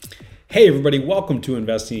Hey everybody, welcome to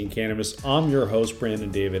Investing in Cannabis. I'm your host,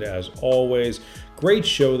 Brandon David, as always. Great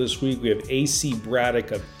show this week. We have AC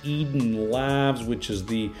Braddock of Eden Labs, which is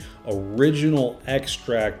the original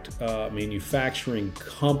extract manufacturing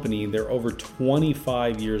company. They're over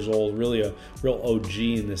 25 years old, really a real OG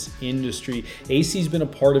in this industry. AC's been a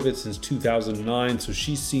part of it since 2009, so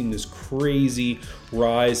she's seen this crazy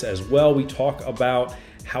rise as well. We talk about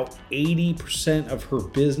how 80% of her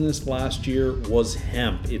business last year was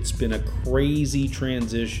hemp. It's been a crazy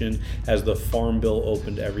transition as the Farm Bill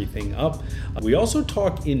opened everything up. We also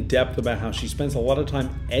talk in depth about how she spends a lot of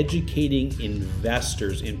time educating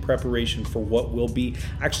investors in preparation for what will be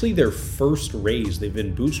actually their first raise. They've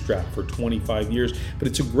been bootstrapped for 25 years, but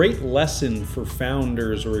it's a great lesson for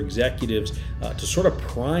founders or executives to sort of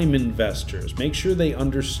prime investors. Make sure they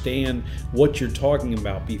understand what you're talking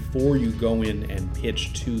about before you go in and pitch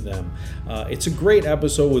to them. It's a great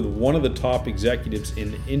episode with one of the top executives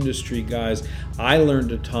in the industry, guys. I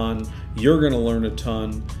learned a ton. You're going to learn a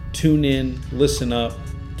ton. Tune in, listen up,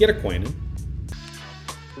 get acquainted.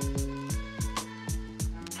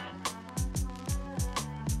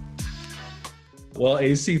 Well,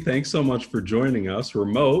 AC, thanks so much for joining us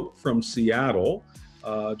remote from Seattle.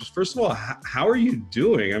 Just first of all, how are you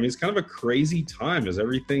doing? I mean, it's kind of a crazy time.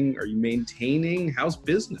 Are you maintaining? How's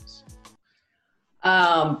business?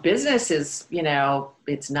 Business is,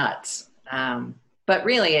 it's nuts. But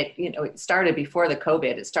really it started before the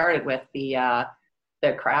COVID. It started with the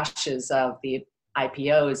crashes of the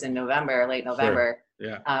IPOs in November, late November,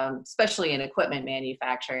 Sure. Yeah. Especially in equipment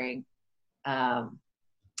manufacturing. So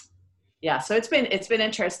it's been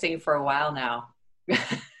interesting for a while now,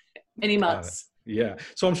 many months. Yeah.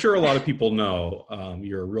 So I'm sure a lot of people know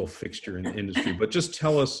you're a real fixture in the industry, but just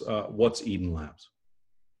tell us what's Eden Labs.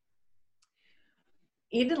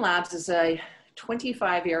 Eden Labs is a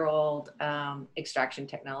 25-year-old extraction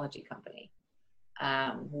technology company.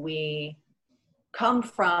 We come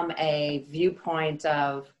from a viewpoint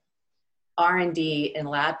of R&D and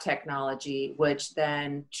lab technology, which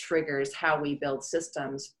then triggers how we build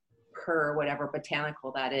systems per whatever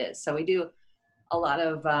botanical that is. So we do a lot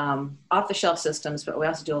of off-the-shelf systems, but we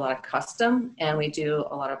also do a lot of custom, and we do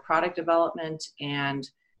a lot of product development and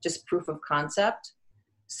just proof of concept.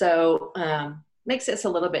 So makes this a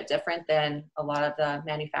little bit different than a lot of the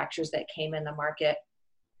manufacturers that came in the market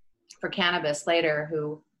for cannabis later,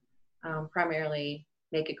 who primarily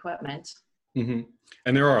make equipment. Mm-hmm.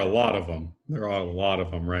 And there are a lot of them.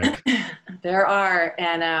 Right? There are.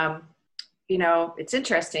 And, it's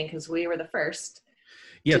interesting because we were the first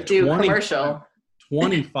to do commercial.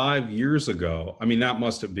 25 years ago. I mean, that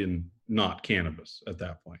must have been not cannabis at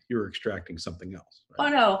that point. You were extracting something else. Right? Oh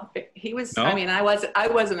no, he was. No? I mean, I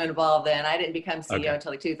wasn't involved then. I didn't become CEO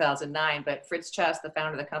until like 2009. But Fritz Chess, the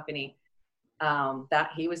founder of the company, that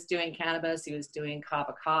he was doing cannabis. He was doing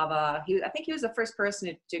kava kava. I think he was the first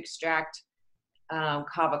person to extract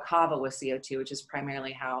kava kava with CO2, which is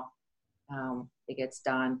primarily how it gets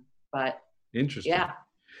done. But interesting. Yeah.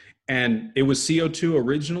 And it was CO2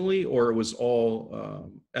 originally, or it was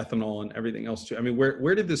all ethanol and everything else too? I mean,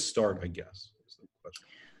 where did this start, I guess, is the question.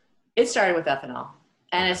 It started with ethanol.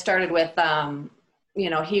 And it started with,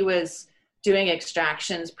 he was doing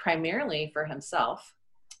extractions primarily for himself.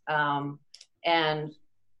 And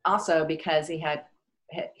also because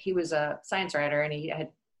he was a science writer, and he had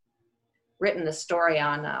written the story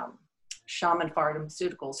on shaman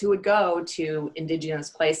pharmaceuticals who would go to indigenous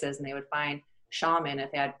places, and they would find shaman.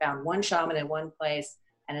 If they had found one shaman in one place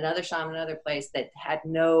and another shaman in another place that had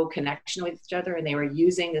no connection with each other, and they were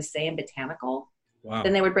using the same botanical, wow,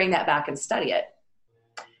 then they would bring that back and study it.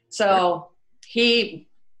 So he's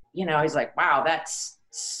like, wow, that's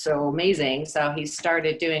so amazing. So he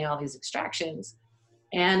started doing all these extractions,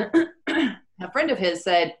 and a friend of his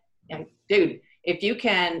said, dude, if you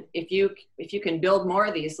can build more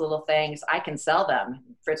of these little things, I can sell them.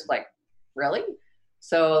 Fritz was like, really?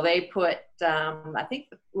 So they put, I think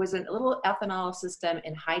it was a little ethanol system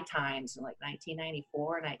in High Times in like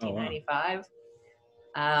 1994, 1995.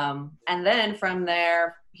 Oh, wow. And then from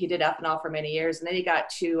there, he did ethanol for many years. And then he got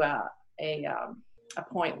to a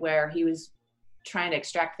point where he was trying to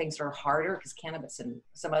extract things that are harder, because cannabis and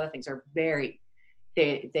some other things are they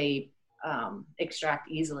extract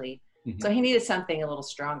easily. Mm-hmm. So he needed something a little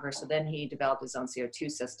stronger. So then he developed his own CO2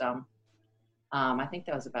 system. I think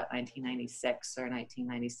that was about 1996 or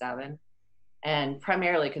 1997. And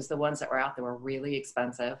primarily because the ones that were out there were really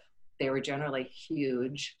expensive. They were generally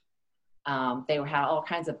huge. They had all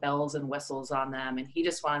kinds of bells and whistles on them. And he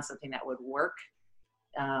just wanted something that would work,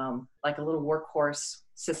 like a little workhorse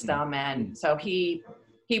system. And so he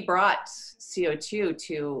brought CO2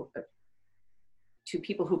 to to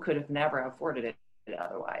people who could have never afforded it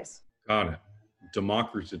otherwise. Got it.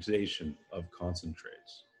 Democratization of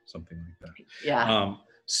concentrates, something like that. Yeah.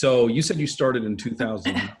 So you said you started in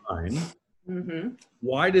 2009. Mm-hmm.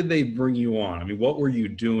 Why did they bring you on? I mean, what were you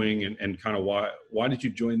doing, and kind of why did you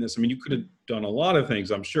join this? I mean, you could have done a lot of things,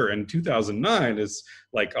 I'm sure. And 2009 is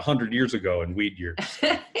like 100 years ago in weed years.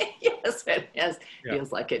 Yes, it is. Yeah.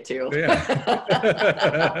 Feels like it too. Yeah.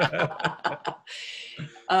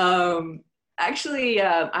 Actually,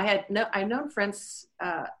 I've known Franz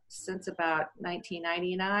since about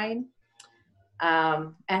 1999,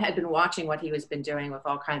 and had been watching what he has been doing with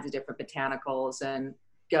all kinds of different botanicals, and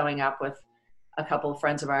going up with a couple of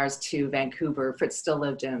friends of ours to Vancouver. Fritz still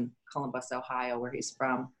lived in Columbus, Ohio, where he's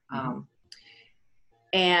from.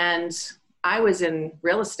 And I was in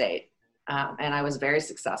real estate, and I was very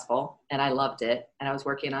successful, and I loved it. And I was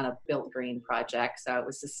working on a Built Green project, so it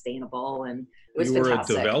was sustainable, and it was fantastic.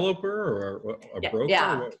 You were a developer or a broker?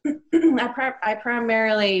 Yeah. I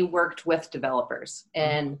primarily worked with developers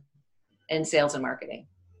and in sales and marketing.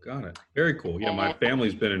 Got it. Very cool. Yeah, my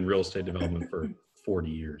family's been in real estate development for 40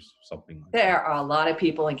 years, something like that. There are a lot of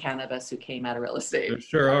people in cannabis who came out of real estate. There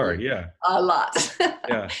sure are, yeah. A lot.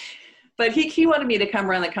 Yeah. But he wanted me to come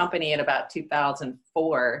run the company in about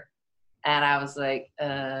 2004. And I was like,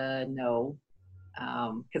 no.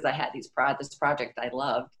 Because I had this project I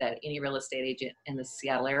loved that any real estate agent in the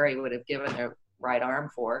Seattle area would have given their right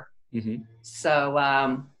arm for. Mm-hmm.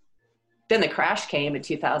 So then the crash came in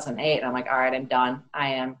 2008. I'm like, all right, I'm done.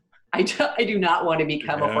 I do not want to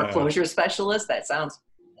become a foreclosure specialist. That sounds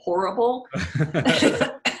horrible.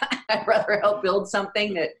 I'd rather help build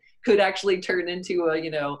something that could actually turn into a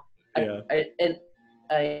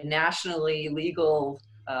nationally legal.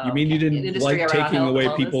 You mean you didn't like taking away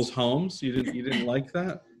people's homes? You didn't like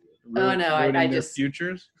that? Oh no, I just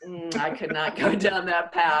futures. I could not go down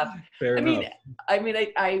that path. Fair enough.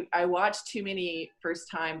 I watched too many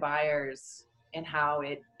first-time buyers and how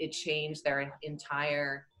it changed their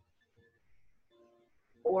entire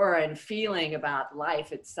aura and feeling about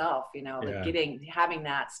life itself. Having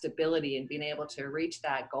that stability and being able to reach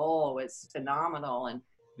that goal was phenomenal. And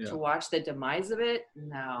to watch the demise of it,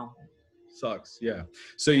 no. Sucks. Yeah.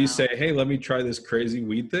 So you say, hey, let me try this crazy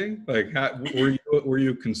weed thing. Like, were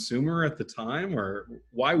you a consumer at the time, or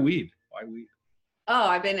why weed? Why weed? Oh,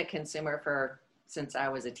 I've been a consumer since I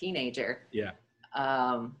was a teenager. Yeah.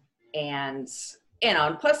 And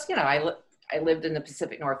plus, I lived in the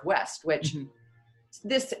Pacific Northwest, which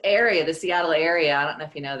this area, the Seattle area, I don't know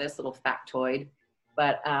if you know this little factoid,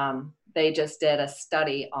 but they just did a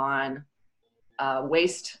study on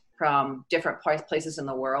waste from different places in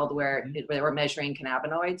the world where they were measuring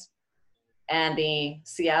cannabinoids. And the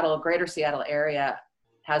greater Seattle area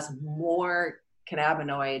has more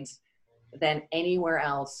cannabinoids than anywhere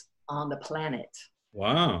else on the planet.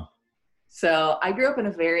 Wow. So I grew up in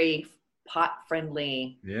a very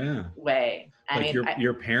pot-friendly way.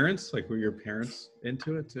 Your parents, were your parents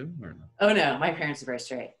into it too, or no? Oh no, my parents are very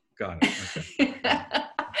straight. Got it.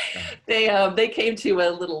 Okay. They came to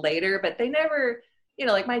a little later, but they never,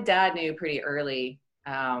 my dad knew pretty early,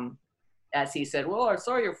 as he said, well, I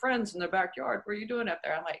saw your friends in the backyard. What are you doing up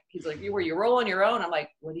there? He's like, were you rolling your own? I'm like,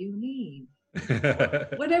 what do you mean?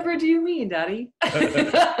 Whatever do you mean, Daddy?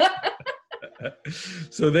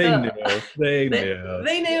 So they knew. They knew.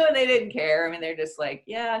 They knew, and they didn't care. I mean, they're just like,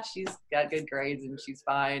 yeah, she's got good grades and she's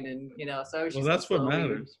fine, and so she's. Well, that's what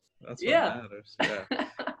matters. That's what matters. Yeah.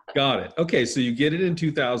 Got it. Okay, so you get it in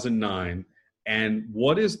 2009, and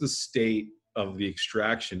what is the state of the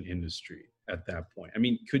extraction industry at that point? I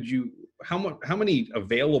mean, how many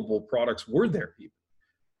available products were there even?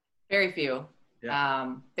 Very few.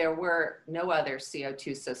 Yeah. There were no other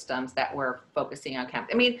CO2 systems that were focusing on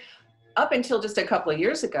cannabis. I mean, up until just a couple of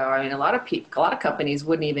years ago, a lot of companies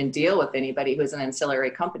wouldn't even deal with anybody who's an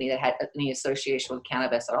ancillary company that had any association with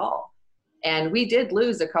cannabis at all. And we did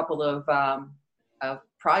lose a couple of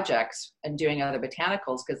projects and doing other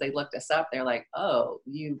botanicals because they looked us up. They're like, oh,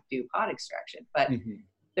 you do pot extraction. But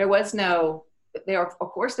there was of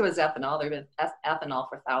course there was ethanol. There had been ethanol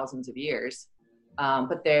for thousands of years.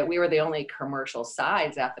 But we were the only commercial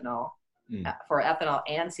size ethanol for ethanol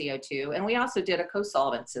and CO2. And we also did a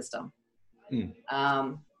co-solvent system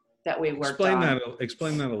that we worked on.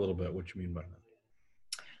 Explain that a little bit, what you mean by that.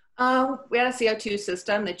 We had a CO2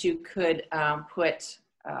 system that you could put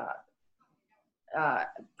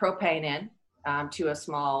propane in to a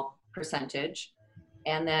small percentage.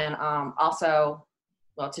 And then also,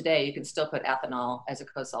 today you can still put ethanol as a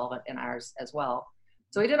co-solvent in ours as well.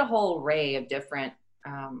 So we did a whole array of different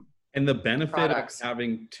and the benefit products. of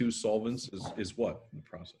having two solvents is what in the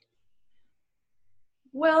process?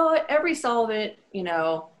 Well, every solvent,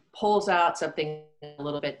 pulls out something a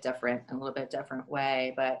little bit different, in a little bit different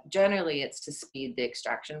way, but generally it's to speed the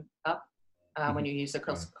extraction up when you use a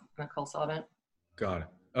coal solvent. Got it.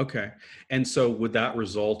 Okay. And so would that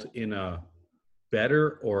result in a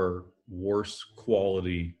better or worse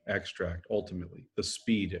quality extract ultimately, the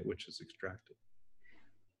speed at which it's extracted?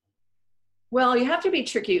 Well, you have to be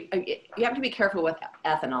tricky. You have to be careful with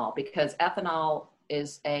ethanol because ethanol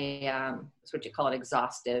is it's what you call an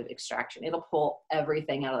exhaustive extraction. It'll pull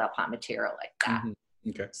everything out of that pot material like that. Mm-hmm.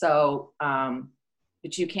 Okay. So,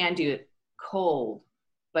 but you can do it cold,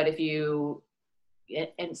 but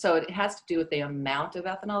and so it has to do with the amount of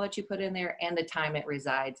ethanol that you put in there and the time it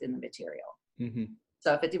resides in the material. Mm-hmm.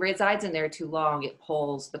 So if it resides in there too long, it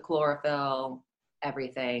pulls the chlorophyll,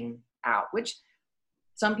 everything out, which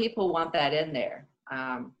some people want that in there.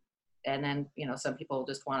 And then, some people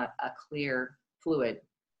just want a clear fluid,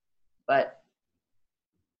 but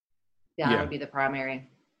that would be the primary.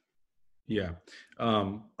 Yeah.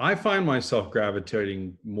 I find myself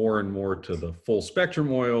gravitating more and more to the full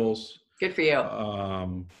spectrum oils. Good for you.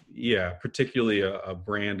 Particularly a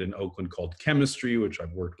brand in Oakland called Chemistry, which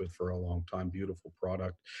I've worked with for a long time. Beautiful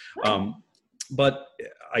product. But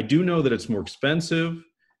I do know that it's more expensive.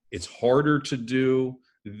 It's harder to do.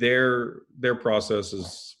 Their process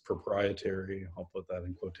is proprietary. I'll put that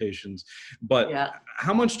in quotations. But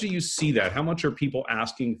how much do you see that? How much are people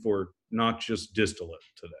asking for not just distillate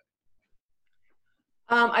today?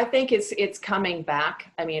 I think it's coming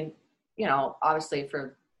back. I mean, obviously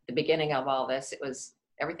for the beginning of all this,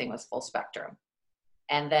 everything was full spectrum.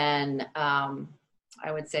 And then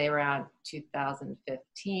I would say around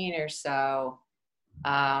 2015 or so,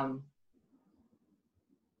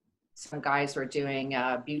 some guys were doing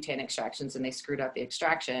butane extractions and they screwed up the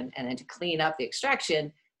extraction. And then to clean up the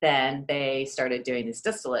extraction, then they started doing these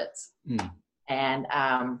distillates. And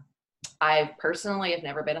I personally have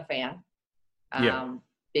never been a fan.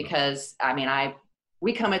 Because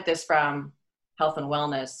we come at this from health and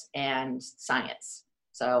wellness and science.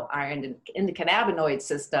 So our endocannabinoid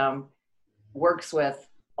system works with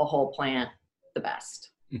a whole plant the best.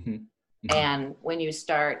 Mm-hmm. Mm-hmm. And when you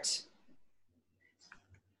start,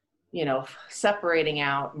 separating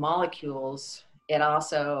out molecules, it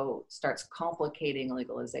also starts complicating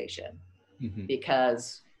legalization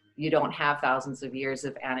because you don't have thousands of years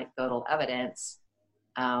of anecdotal evidence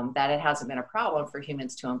that it hasn't been a problem for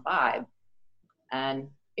humans to imbibe. And,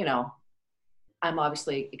 I'm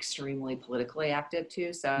obviously extremely politically active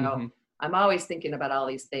too. So I'm always thinking about all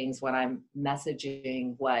these things when I'm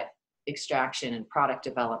messaging what extraction and product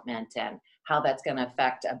development and how that's going to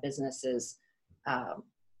affect a business's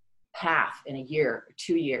path in a year or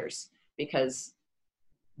 2 years. Because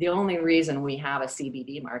the only reason we have a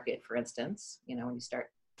CBD market, for instance, when you start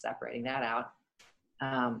separating that out,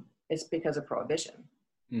 it's because of prohibition.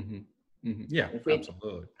 Mm-hmm. Mm-hmm. Yeah,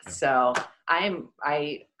 absolutely. Yeah. So I'm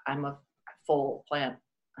a full plant,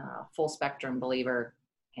 full spectrum believer,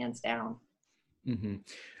 hands down. Mm-hmm.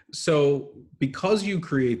 So because you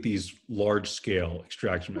create these large scale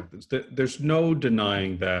extraction methods, there's no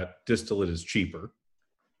denying that distillate is cheaper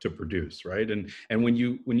to produce, right? And when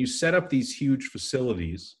you set up these huge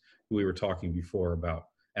facilities, we were talking before about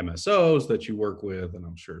MSOs that you work with, and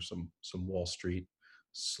I'm sure some Wall Street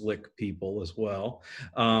slick people as well.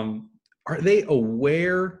 Are they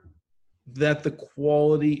aware that the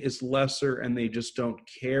quality is lesser and they just don't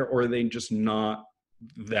care, or are they just not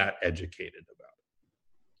that educated about it?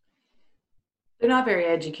 They're not very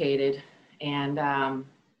educated. And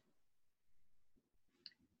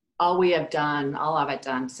all I've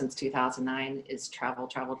done since 2009 is travel,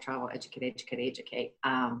 educate.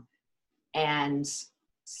 And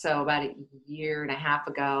so about a year and a half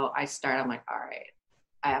ago, I'm like, all right,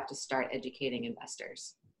 I have to start educating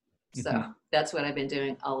investors. So that's what I've been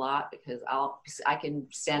doing a lot, because I can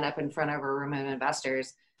stand up in front of a room of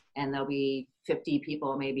investors and there'll be 50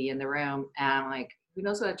 people maybe in the room. And I'm like, who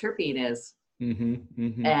knows what a terpene is?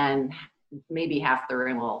 And maybe half the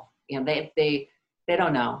room will, they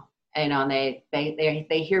don't know, and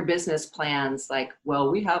they hear business plans like, well,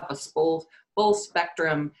 we have a full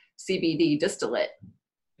spectrum CBD distillate.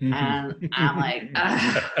 And I'm like,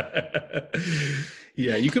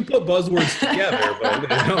 yeah, you can put buzzwords together, but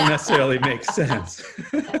they don't necessarily make sense.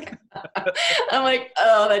 I'm like,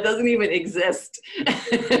 oh, that doesn't even exist.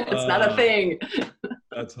 It's not a thing.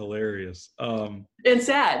 That's hilarious. It's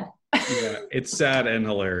sad. Yeah, it's sad and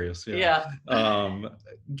hilarious. Yeah.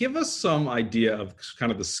 Give us some idea of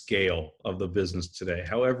kind of the scale of the business today,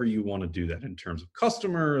 however you want to do that, in terms of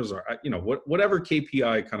customers or, whatever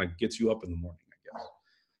KPI kind of gets you up in the morning, I guess.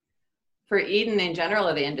 For Eden in general,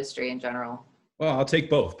 or the industry in general? Well, I'll take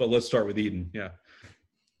both, but let's start with Eden. Yeah.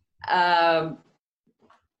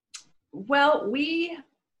 Well, we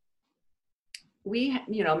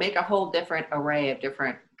make a whole different array of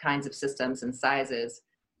different kinds of systems and sizes,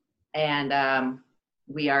 and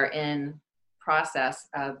we are in process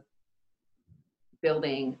of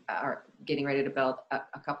building or getting ready to build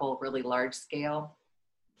a couple really large scale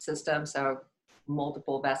systems, so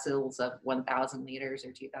multiple vessels of 1,000 liters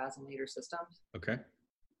or 2,000 liter systems. Okay.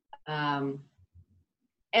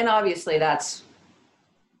 And obviously that's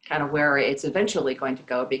kind of where it's eventually going to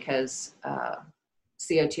go, because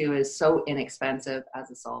CO2 is so inexpensive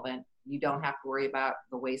as a solvent. You don't have to worry about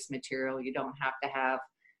the waste material. You don't have to have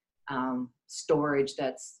storage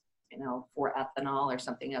that's, for ethanol or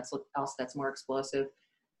something else that's more explosive.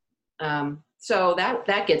 So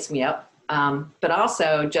that gets me up. But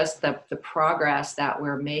also just the progress that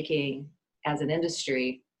we're making as an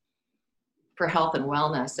industry for health and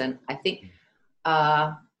wellness. And I think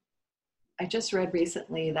I just read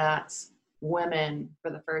recently that women for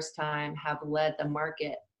the first time have led the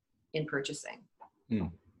market in purchasing.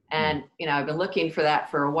 And I've been looking for that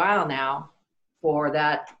for a while now, for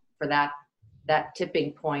that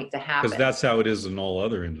tipping point to happen. Because that's how it is in all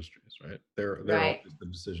other industries, right? They're right. Always the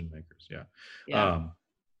decision makers. Yeah.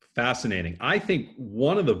 Fascinating. I think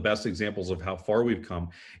one of the best examples of how far we've come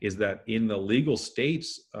is that in the legal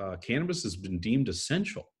states, cannabis has been deemed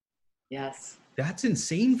essential. Yes. That's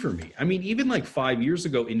insane for me. I mean, even like 5 years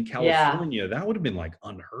ago in California, that would have been like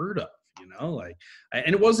unheard of, and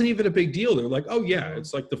it wasn't even a big deal. They're like, oh yeah,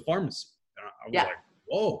 it's like the pharmacy. And I was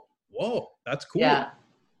like, whoa, that's cool. Yeah,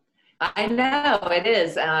 I know it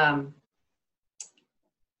is. I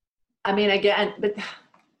mean, again, but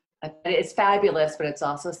it's fabulous, but it's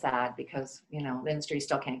also sad because, the industry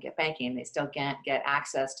still can't get banking. They still can't get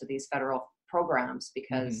access to these federal programs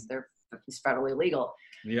because they're federally legal.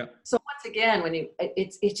 Yeah. So once again,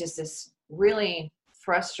 it's just this really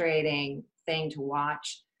frustrating thing to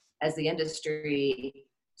watch as the industry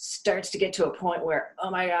starts to get to a point where,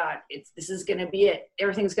 oh my God, this is going to be it.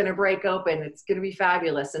 Everything's going to break open. It's going to be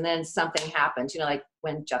fabulous. And then something happens, like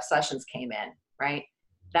when Jeff Sessions came in, right?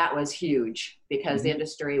 That was huge because the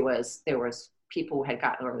industry there was people who had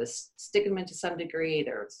gotten over this stigma to some degree.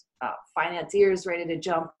 There was financiers ready to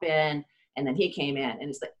jump in, and then he came in, and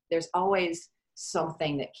it's like, there's always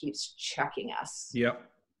something that keeps checking us. Yep.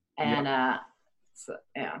 And,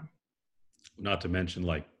 not to mention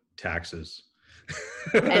like taxes.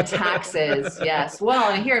 And taxes, yes.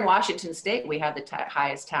 Well, and here in Washington State, we have the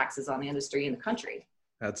highest taxes on the industry in the country.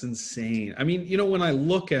 That's insane. I mean, when I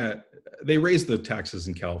look at, they raised the taxes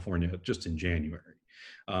in California just in January.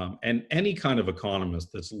 And any kind of economist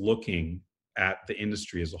that's looking at the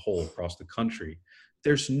industry as a whole across the country,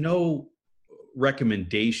 there's no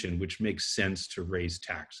recommendation which makes sense to raise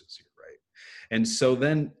taxes here, right? And so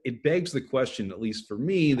then it begs the question, at least for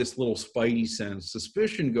me, this little spidey sense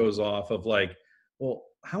suspicion goes off of like, well,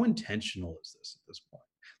 how intentional is this at this point?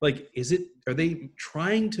 Like, are they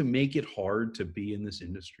trying to make it hard to be in this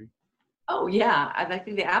industry? Oh yeah, I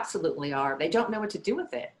think they absolutely are. They don't know what to do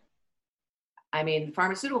with it. I mean,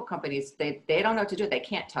 pharmaceutical companies, they don't know what to do. They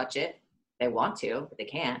can't touch it. They want to, but they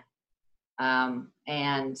can't. And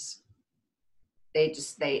they've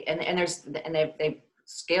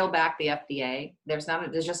scaled back the FDA. There's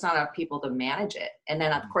just not enough people to manage it. And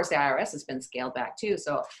then of course the IRS has been scaled back too.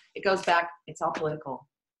 So it goes back, it's all political.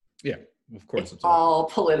 Yeah, of course. It's all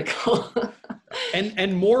political.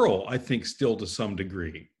 and moral, I think, still to some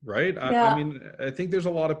degree, right? I mean, I think there's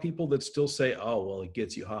a lot of people that still say, oh, well, it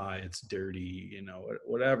gets you high, it's dirty,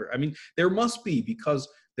 whatever. I mean, there must be, because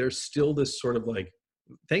there's still this sort of like,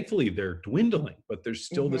 thankfully they're dwindling, but there's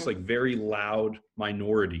still this like very loud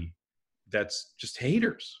minority that's just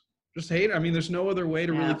haters. I mean, there's no other way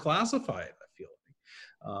to really classify it, I feel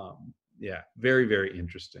like. Very, very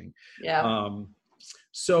interesting. Yeah.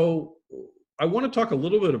 So I want to talk a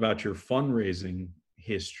little bit about your fundraising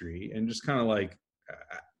history and just kind of like,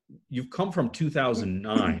 you've come from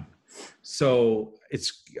 2009. So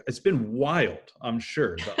it's been wild, I'm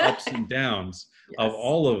sure, the ups and downs of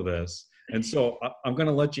all of this. And so I'm going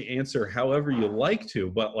to let you answer however you like to,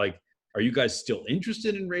 but like, are you guys still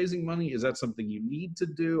interested in raising money? Is that something you need to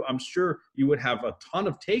do? I'm sure you would have a ton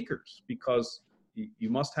of takers because you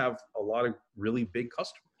must have a lot of really big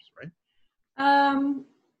customers, right?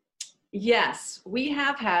 Yes, we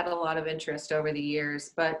have had a lot of interest over the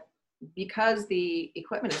years, but because the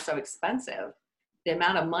equipment is so expensive, the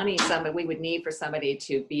amount of money we would need for somebody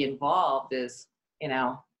to be involved is,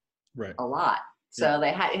 right, a lot. So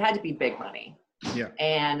it had to be big money. Yeah.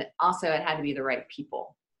 And also it had to be the right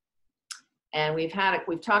people. And we've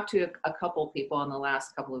talked to a couple people in the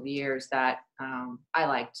last couple of years that I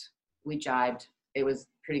liked. We jibed. It was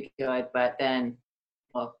pretty good. But then,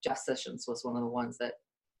 well, Jeff Sessions was one of the ones that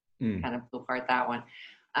kind of blew apart that one.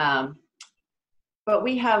 But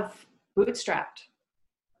we have bootstrapped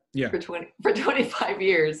for 25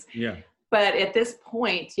 years. Yeah. But at this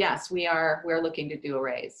point, yes, we're looking to do a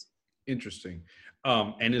raise. Interesting.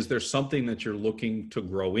 And is there something that you're looking to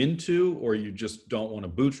grow into, or you just don't want to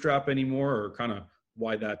bootstrap anymore, or kind of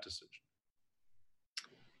why that decision?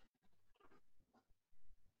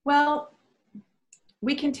 Well,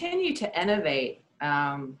 we continue to innovate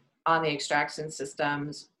on the extraction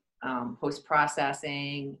systems,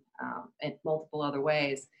 post-processing, and multiple other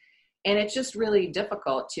ways. And it's just really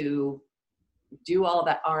difficult to do all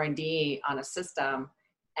that R&D on a system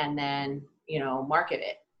and then, market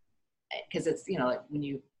it. Because it's, like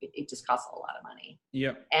it just costs a lot of money.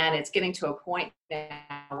 Yeah. And it's getting to a point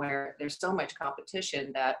now where there's so much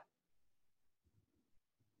competition that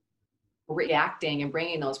reacting and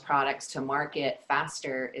bringing those products to market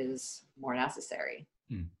faster is more necessary.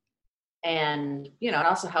 And, it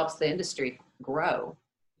also helps the industry grow.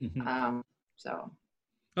 Oh,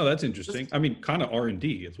 that's interesting. I mean, kind of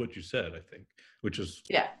R&D is what you said, I think, which is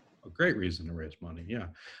a great reason to raise money. Yeah.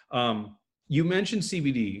 You mentioned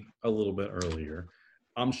CBD a little bit earlier.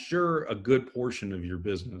 I'm sure a good portion of your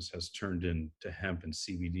business has turned into hemp and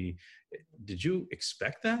CBD. Did you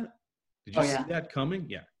expect that? Did you see that coming?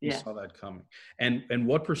 Yeah, you saw that coming. And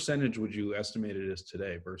what percentage would you estimate it is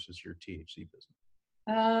today versus your THC business?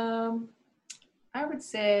 I would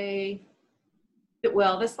say,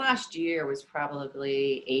 well, this last year was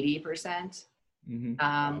probably 80%.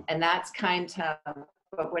 And that's kind of,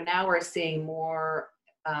 but we're seeing more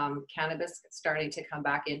cannabis starting to come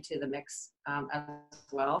back into the mix as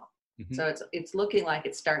well. So it's looking like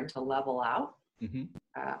it's starting to level out,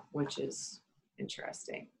 which is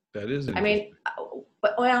interesting. That is interesting. I mean,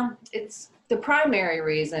 it's the primary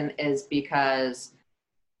reason is because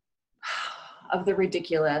of the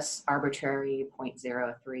ridiculous arbitrary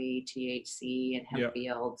 0.03 THC in hemp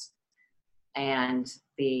fields and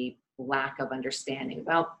the lack of understanding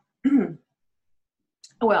about, the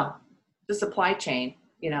supply chain.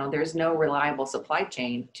 There's no reliable supply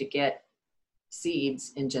chain to get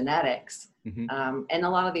seeds and genetics. And a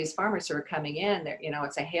lot of these farmers who are coming in,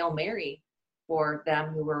 it's a Hail Mary for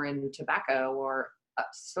them who are in tobacco or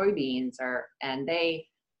soybeans, and they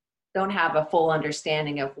don't have a full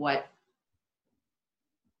understanding of what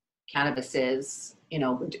cannabis is,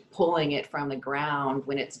 pulling it from the ground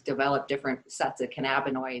when it's developed different sets of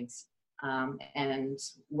cannabinoids, and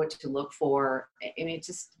what to look for. I mean,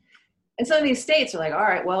 and some of these states are like, all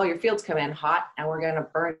right, well, your fields come in hot and we're going to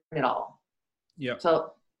burn it all. Yeah.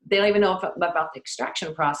 So they don't even know about the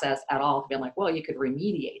extraction process at all to be like, well, you could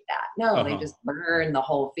remediate that. No, they just burn the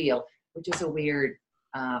whole field, which is a weird.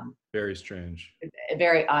 Very strange.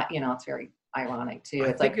 Very, it's very ironic too.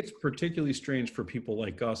 I think it's particularly strange for people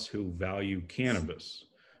like us who value cannabis,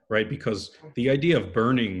 right? Because the idea of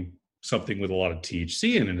burning something with a lot of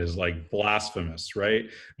THC in it is like blasphemous, right?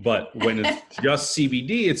 But when it's just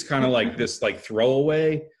CBD, it's kind of like this like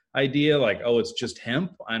throwaway idea, like, oh, it's just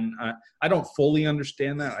hemp. And I don't fully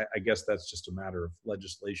understand that. I guess that's just a matter of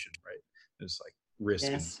legislation, right? It's like risk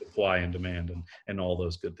and supply and demand and all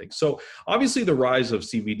those good things. So obviously the rise of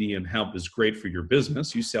CBD and hemp is great for your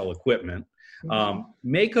business. You sell equipment.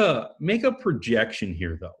 Make a projection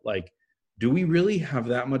here though. Like, do we really have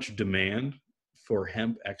that much demand for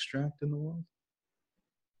hemp extract in the world?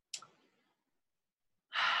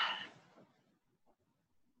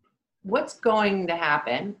 What's going to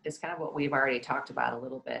happen is kind of what we've already talked about a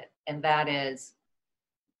little bit. And that is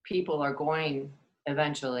people are going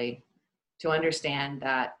eventually to understand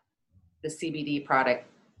that the CBD product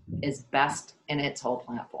is best in its whole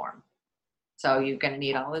plant form. So you're going to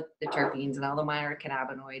need all the terpenes and all the minor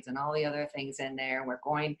cannabinoids and all the other things in there. We're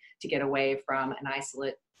going to get away from an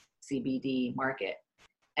isolate CBD market.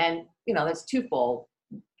 And, that's twofold.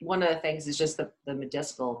 One of the things is just the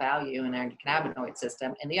medicinal value in our cannabinoid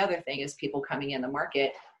system. And the other thing is people coming in the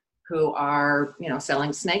market who are,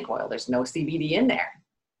 selling snake oil. There's no CBD in there.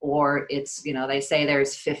 Or it's, they say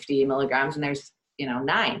there's 50 milligrams and there's,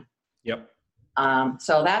 9. Yep.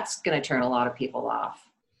 So that's going to turn a lot of people off.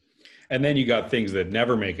 And then you got things that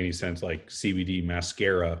never make any sense, like CBD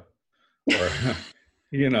mascara or,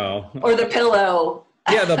 Or the pillow.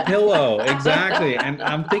 Yeah, the pillow. Exactly. And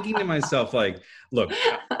I'm thinking to myself, like, look,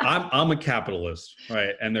 I'm a capitalist,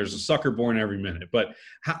 right? And there's a sucker born every minute, but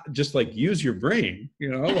just like use your brain,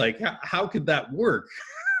 like how could that work?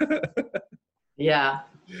 Yeah.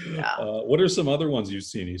 Yeah. What are some other ones you've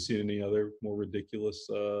seen? You seen any other more ridiculous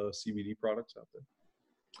CBD products out there?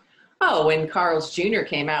 Oh, when Carl's Jr.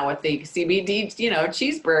 came out with the CBD,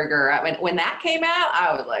 cheeseburger, when that came out,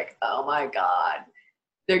 I was like, oh my God,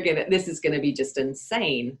 this is gonna be just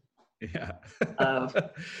insane. Yeah.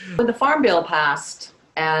 When the Farm Bill passed,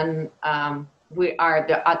 and the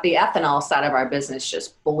ethanol side of our business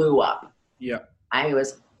just blew up. Yeah. I mean, it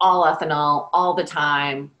was all ethanol all the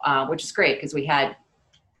time, which is great because we had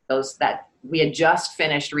just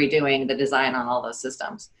finished redoing the design on all those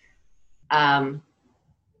systems.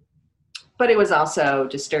 But it was also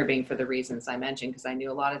disturbing for the reasons I mentioned, because I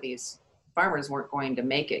knew a lot of these farmers weren't going to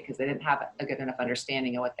make it because they didn't have a good enough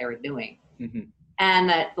understanding of what they were doing. Mm-hmm. And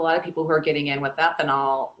that a lot of people who are getting in with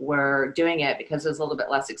ethanol were doing it because it was a little bit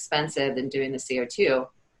less expensive than doing the CO2.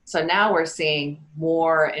 So now we're seeing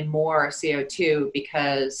more and more CO2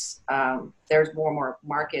 because there's more and more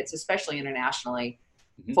markets, especially internationally,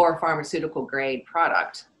 mm-hmm. for pharmaceutical grade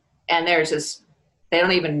product. And they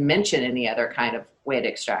don't even mention any other kind of way to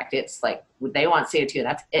extract it. It's like, they want CO2,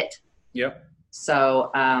 that's it. Yep.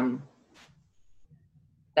 So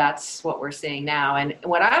that's what we're seeing now. And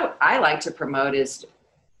what I like to promote is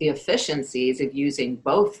the efficiencies of using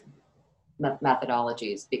both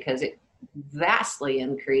methodologies, because it vastly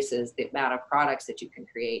increases the amount of products that you can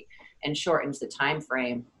create and shortens the time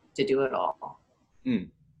frame to do it all.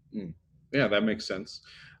 Yeah, that makes sense.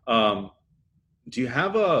 Do you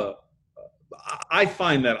have I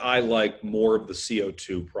find that I like more of the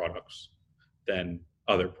CO2 products than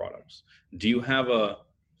other products. Do you have a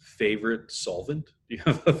favorite solvent? Do you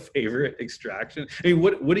have a favorite extraction? I mean,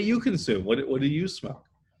 what do you consume? What do you smoke?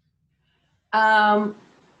 I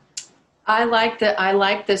like the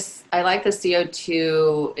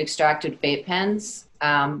CO2 extracted vape pens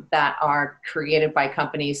that are created by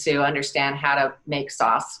companies who understand how to make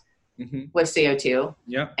sauce mm-hmm. with CO2.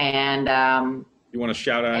 Yeah. And you want to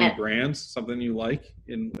shout out any brands? Something you like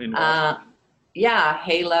in yeah,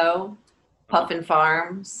 Halo, Puffin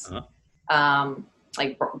Farms,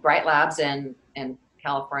 like Bright Labs in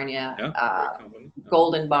California,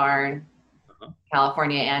 Golden Barn,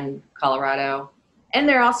 California and Colorado. And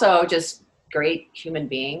they're also just great human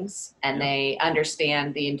beings, and they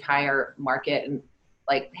understand the entire market. And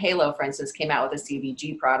like Halo, for instance, came out with a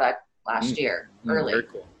CBG product last year, early. Very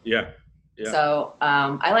cool. Yeah. So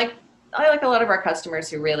I like a lot of our customers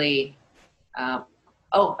who really,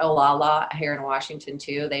 Olala here in Washington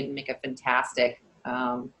too. They make a fantastic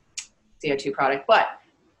CO2 product, but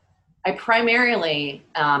I primarily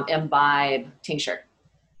imbibe tincture.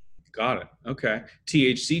 Got it. Okay.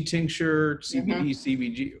 THC tincture, CBD, mm-hmm.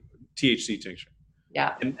 CBG, THC tincture.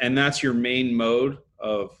 Yeah. And that's your main mode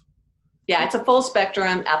of? Yeah, it's a full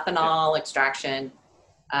spectrum ethanol extraction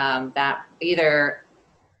that either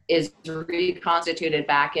is reconstituted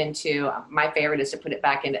back into, my favorite is to put it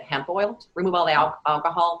back into hemp oil, remove all the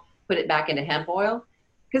alcohol, put it back into hemp oil.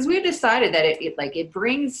 Because we've decided that it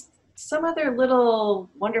brings some other little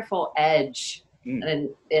wonderful edge and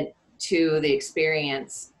to the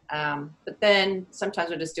experience. But then sometimes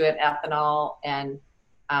we'll just do it ethanol and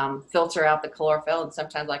filter out the chlorophyll, and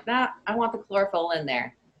sometimes I want the chlorophyll in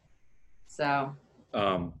there. So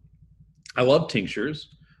I love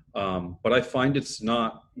tinctures, but I find it's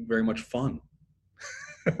not very much fun.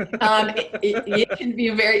 It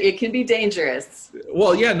can be dangerous.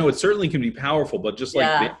 Well, yeah, no, it certainly can be powerful, but just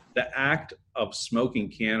like the act of smoking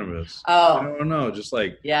cannabis. Oh, I don't know, just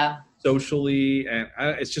like socially, and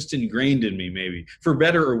it's just ingrained in me. Maybe for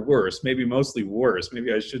better or worse. Maybe mostly worse.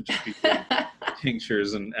 Maybe I should just be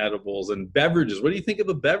tinctures and edibles and beverages. What do you think of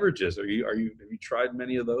the beverages? Have you tried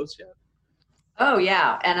many of those yet? Oh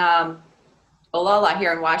yeah, and Olala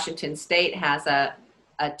here in Washington State has a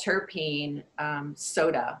terpene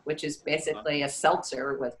soda, which is basically a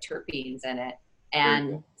seltzer with terpenes in it,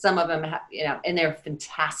 and some of them and they're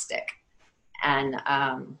fantastic. And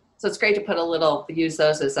so it's great to use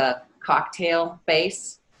those as a cocktail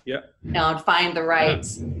base. Yeah. And find the right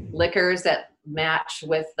liquors that match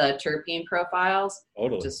with the terpene profiles.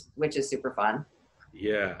 Totally. Which is super fun.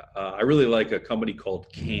 Yeah. I really like a company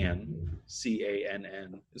called Cann, Cann.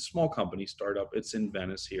 A small company, startup. It's in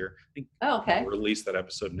Venice here. I think we'll release that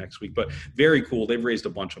episode next week, but very cool. They've raised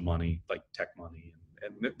a bunch of money, like tech money,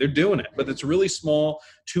 and they're doing it, but it's really small,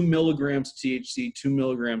 2 milligrams THC, 2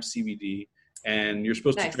 milligrams CBD. And you're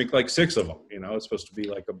supposed to drink like 6 of them. It's supposed to be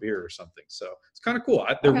like a beer or something. So it's kind of cool.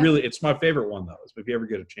 It's my favorite one though. If you ever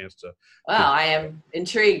get a chance to. Wow, I am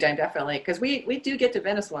intrigued. I'm definitely, because we do get to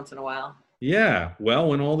Venice once in a while. Yeah. Well,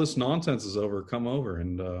 when all this nonsense is over, come over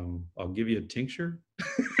and I'll give you a tincture.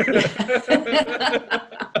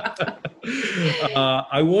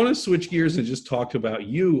 I want to switch gears and just talk about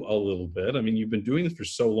you a little bit. I mean, you've been doing this for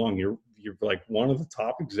so long. You're like one of the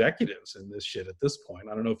top executives in this shit at this point.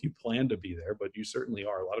 I don't know if you plan to be there, but you certainly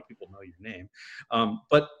are. A lot of people know your name.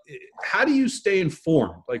 But how do you stay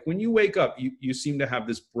informed? Like when you wake up, you seem to have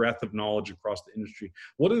this breadth of knowledge across the industry.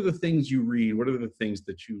 What are the things you read? What are the things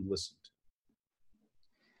that you listen to?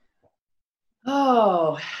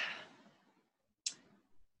 Oh,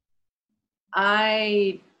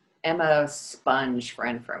 I am a sponge for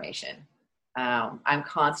information. I'm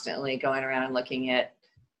constantly going around and looking at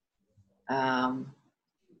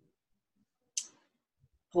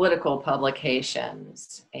political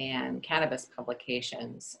publications and cannabis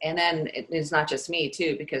publications. And then it's not just me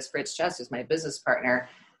too, because Fritz Just is my business partner,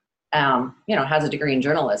 has a degree in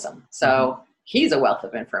journalism. So he's a wealth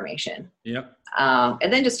of information. Yeah.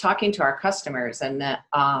 And then just talking to our customers and that,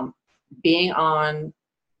 being on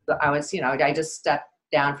I just stepped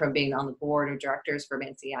down from being on the board of directors for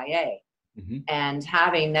NCIA, and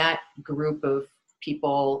having that group of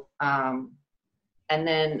people. And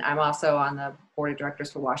then I'm also on the board of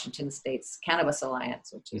directors for Washington State's Cannabis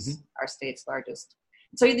Alliance, which is our state's largest.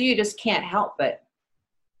 So you just can't help but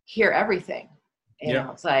hear everything. You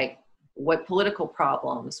know, it's like what political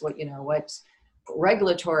problems, what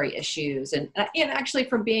regulatory issues. And actually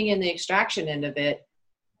from being in the extraction end of it,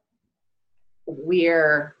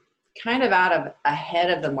 we're kind of ahead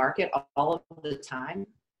of the market all of the time,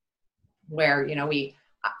 where,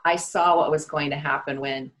 I saw what was going to happen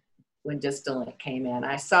when distillate came in.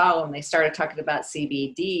 I saw when they started talking about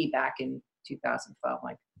CBD back in 2012,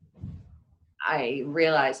 I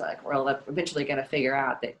realized we're eventually going to figure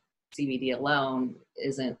out that CBD alone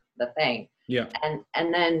isn't the thing. Yeah.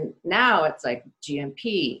 And then now it's like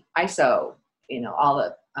GMP, ISO, all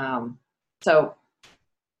the, so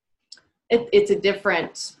it's a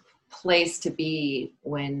different place to be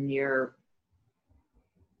when you're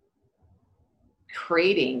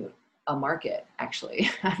creating a market, actually.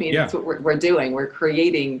 I mean, that's what we're doing. We're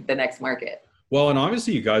creating the next market. Well, and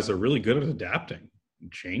obviously you guys are really good at adapting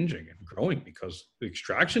and changing and growing, because the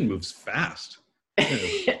extraction moves fast.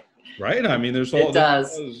 Right? I mean, there's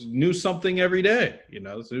new something every day,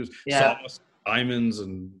 there's sauce, diamonds,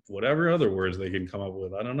 and whatever other words they can come up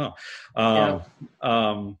with. I don't know.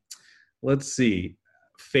 Let's see.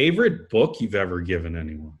 Favorite book you've ever given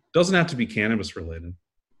anyone? Doesn't have to be cannabis related.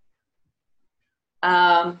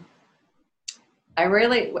 One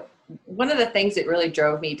of the things that really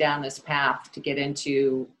drove me down this path to get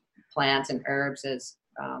into plants and herbs as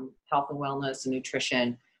health and wellness and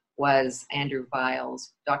nutrition was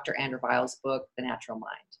Dr. Andrew Weil's book, The Natural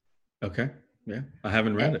Mind. Okay. Yeah. I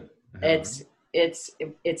haven't read it.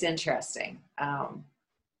 It's interesting.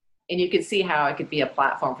 And you can see how it could be a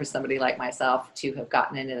platform for somebody like myself to have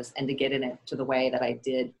gotten into this and to get in it to the way that I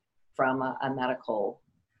did from a medical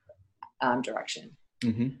direction.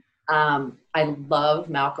 I love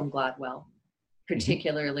Malcolm Gladwell,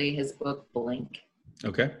 particularly his book, Blink.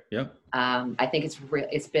 Okay. Yeah. I think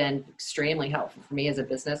it's been extremely helpful for me as a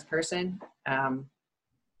business person.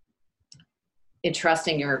 In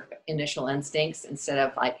trusting your initial instincts instead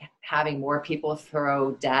of having more people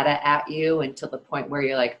throw data at you until the point where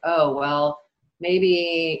you're like, oh, well,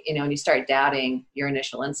 maybe, and you start doubting your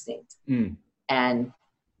initial instinct. And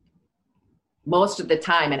most of the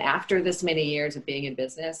time, and after this many years of being in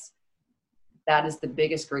business, that is the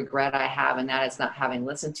biggest regret I have. And that is not having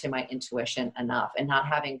listened to my intuition enough and not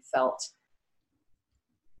having felt,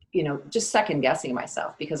 just second guessing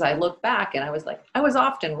myself, because I look back and I was like, I was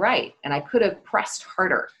often right. And I could have pressed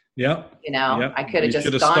harder. Yeah. I could have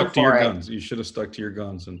just gone stuck to your guns. You should have stuck to your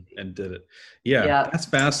guns and did it. Yeah. That's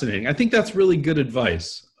fascinating. I think that's really good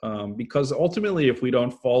advice. Because ultimately, if we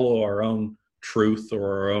don't follow our own truth or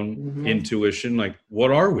our own intuition,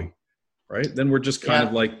 what are we? Right? Then we're just kind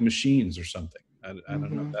of like machines or something. I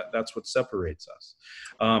don't know. That's what separates us.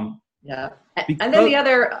 And then the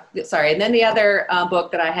other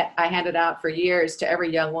book that I handed out for years to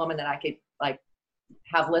every young woman that I could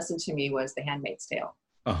have listened to me was The Handmaid's Tale.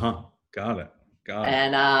 Got it.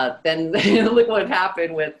 And then look what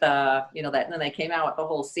happened with that. And then they came out with the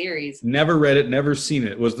whole series. Never read it, never seen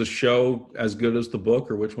it. Was the show as good as the book,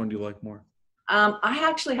 or which one do you like more? I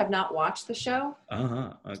actually have not watched the show.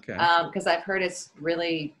 Okay. Because I've heard it's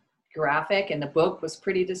really graphic, and the book was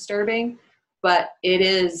pretty disturbing, but it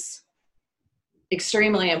is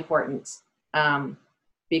extremely important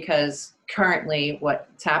because currently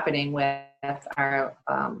what's happening with our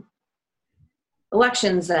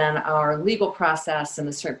elections and our legal process and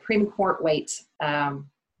the Supreme Court wait,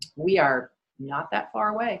 we are not that far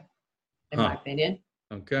away, in my opinion.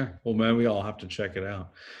 Okay. Well, maybe I'll have to check it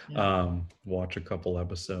out. Yeah. Watch a couple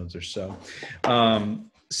episodes or so.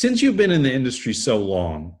 Since you've been in the industry so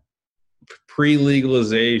long,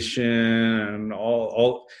 pre-legalization and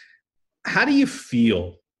all, how do you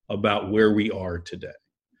feel about where we are today?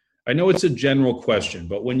 I know it's a general question,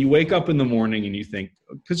 but when you wake up in the morning and you think,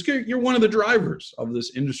 because you're one of the drivers of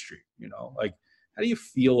this industry, like, how do you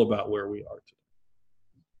feel about where we are today?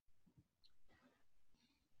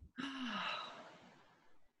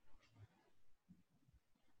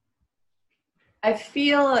 I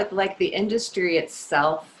feel like the industry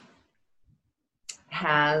itself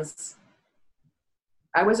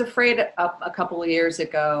I was afraid a couple of years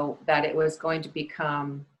ago that it was going to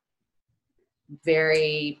become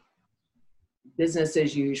very business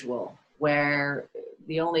as usual, where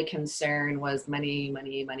the only concern was money,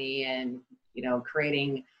 money, money, and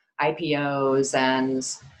creating IPOs.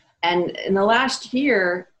 And in the last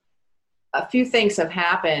year, a few things have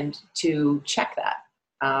happened to check that.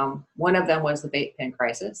 One of them was the vape pen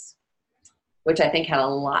crisis, which I think had a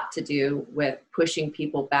lot to do with pushing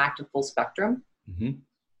people back to full spectrum. Mm-hmm.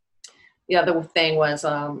 The other thing was,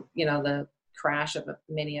 the crash of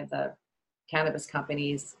many of the cannabis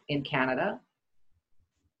companies in Canada.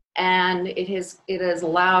 And it has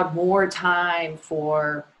allowed more time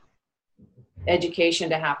for education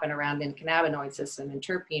to happen around the cannabinoid system and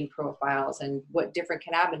terpene profiles and what different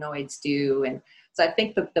cannabinoids do. And so I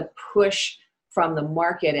think that the push from the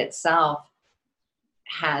market itself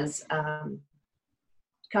has,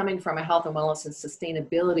 coming from a health and wellness and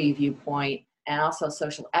sustainability viewpoint and also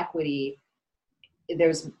social equity,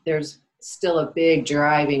 there's still a big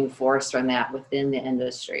driving force from that within the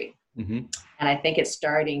industry. Mm-hmm. And I think it's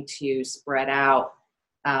starting to spread out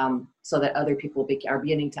so that other people are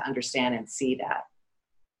beginning to understand and see that.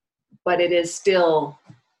 But it is still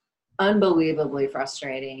unbelievably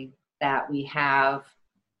frustrating that we have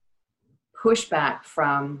pushback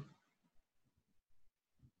from,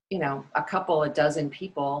 a couple of dozen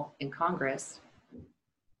people in Congress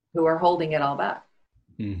who are holding it all back.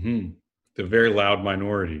 Mm-hmm. The very loud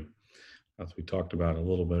minority, as we talked about a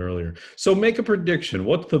little bit earlier. So make a prediction.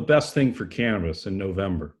 What's the best thing for cannabis in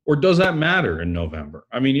November? Or does that matter in November?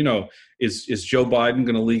 I mean, is Joe Biden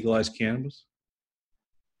going to legalize cannabis?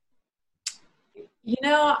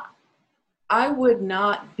 I would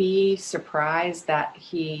not be surprised that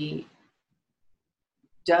he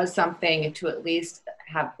does something to at least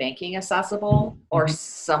have banking accessible or Mm-hmm.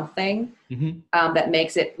 something Mm-hmm. that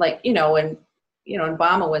makes it like, when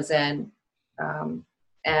Obama was in,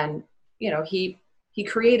 and he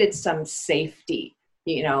created some safety,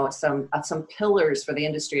 some pillars for the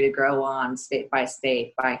industry to grow on state by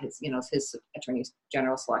state by his attorney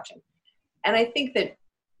general selection. And I think that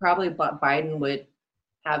probably Biden would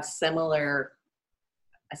have a similar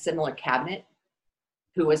cabinet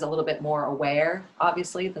who is a little bit more aware,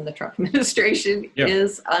 obviously, than the Trump administration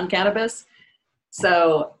is on cannabis.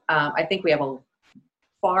 So I think we have a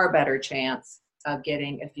far better chance of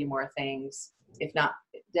getting a few more things, if not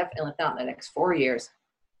in the next 4 years,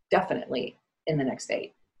 definitely in the next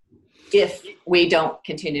 8, if we don't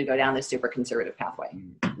continue to go down this super conservative pathway.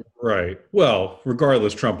 Right. Well,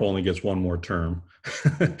 regardless, Trump only gets one more term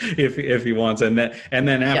if he wants, and then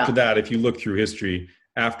after that, if you look through history,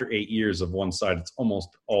 after 8 years of one side, it's almost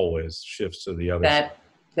always shifts to the other side.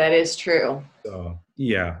 That is true. So,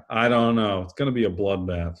 yeah, I don't know. It's going to be a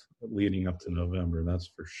bloodbath leading up to November. That's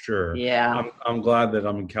for sure. Yeah. I'm glad that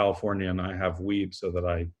I'm in California and I have weed so that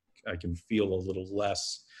I can feel a little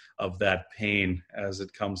less of that pain as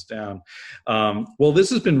it comes down. Well, this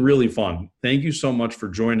has been really fun. Thank you so much for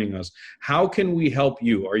joining us. How can we help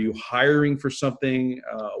you? Are you hiring for something?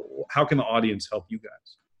 How can the audience help you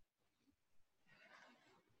guys?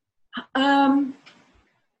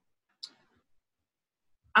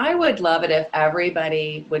 I would love it if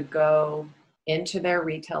everybody would go into their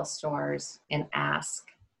retail stores and ask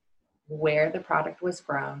where the product was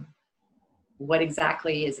grown, what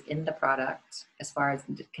exactly is in the product as far as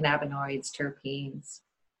cannabinoids, terpenes.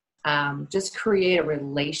 Just create a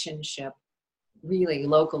relationship really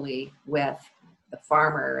locally with the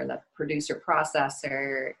farmer and the producer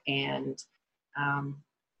processor and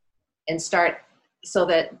start so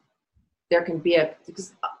that there can be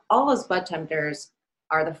because all those bud tenders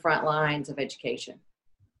are the front lines of education.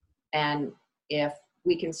 And if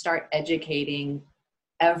we can start educating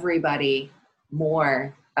everybody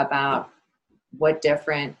more about what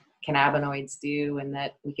different cannabinoids do, and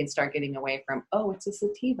that we can start getting away from, oh, it's a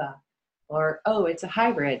sativa, or, oh, it's a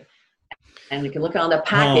hybrid. And we can look on the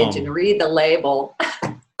package and read the label.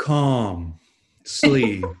 Calm,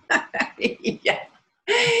 sleep. Yeah.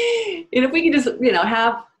 And if we can just,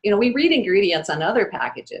 have we read ingredients on other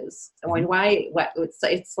packages. And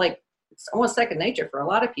it's like, it's almost second nature for a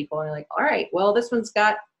lot of people. And you're like, all right, well, this one's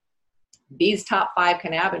got these top 5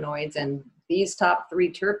 cannabinoids and these top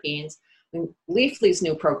 3 terpenes. Leafly's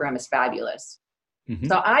new program is fabulous. Mm-hmm.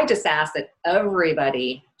 So I just ask that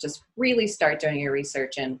everybody just really start doing your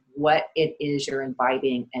research in what it is you're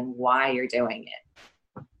imbibing and why you're doing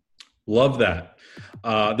it. Love that.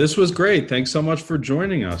 This was great. Thanks so much for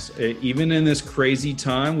joining us. Even in this crazy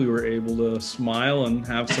time, we were able to smile and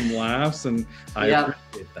have some laughs, and I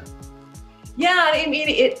appreciate that. Yeah, I mean,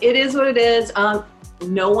 it is what it is.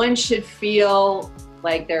 No one should feel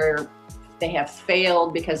like they have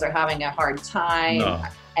failed because they're having a hard time. No.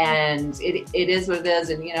 And it is what it is.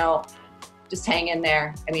 And, just hang in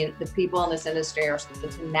there. I mean, the people in this industry, the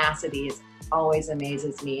tenacity always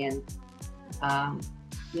amazes me. And,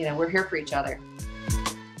 we're here for each other.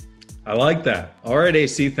 I like that. All right,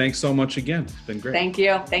 AC, thanks so much again. It's been great. Thank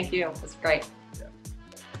you. It was great.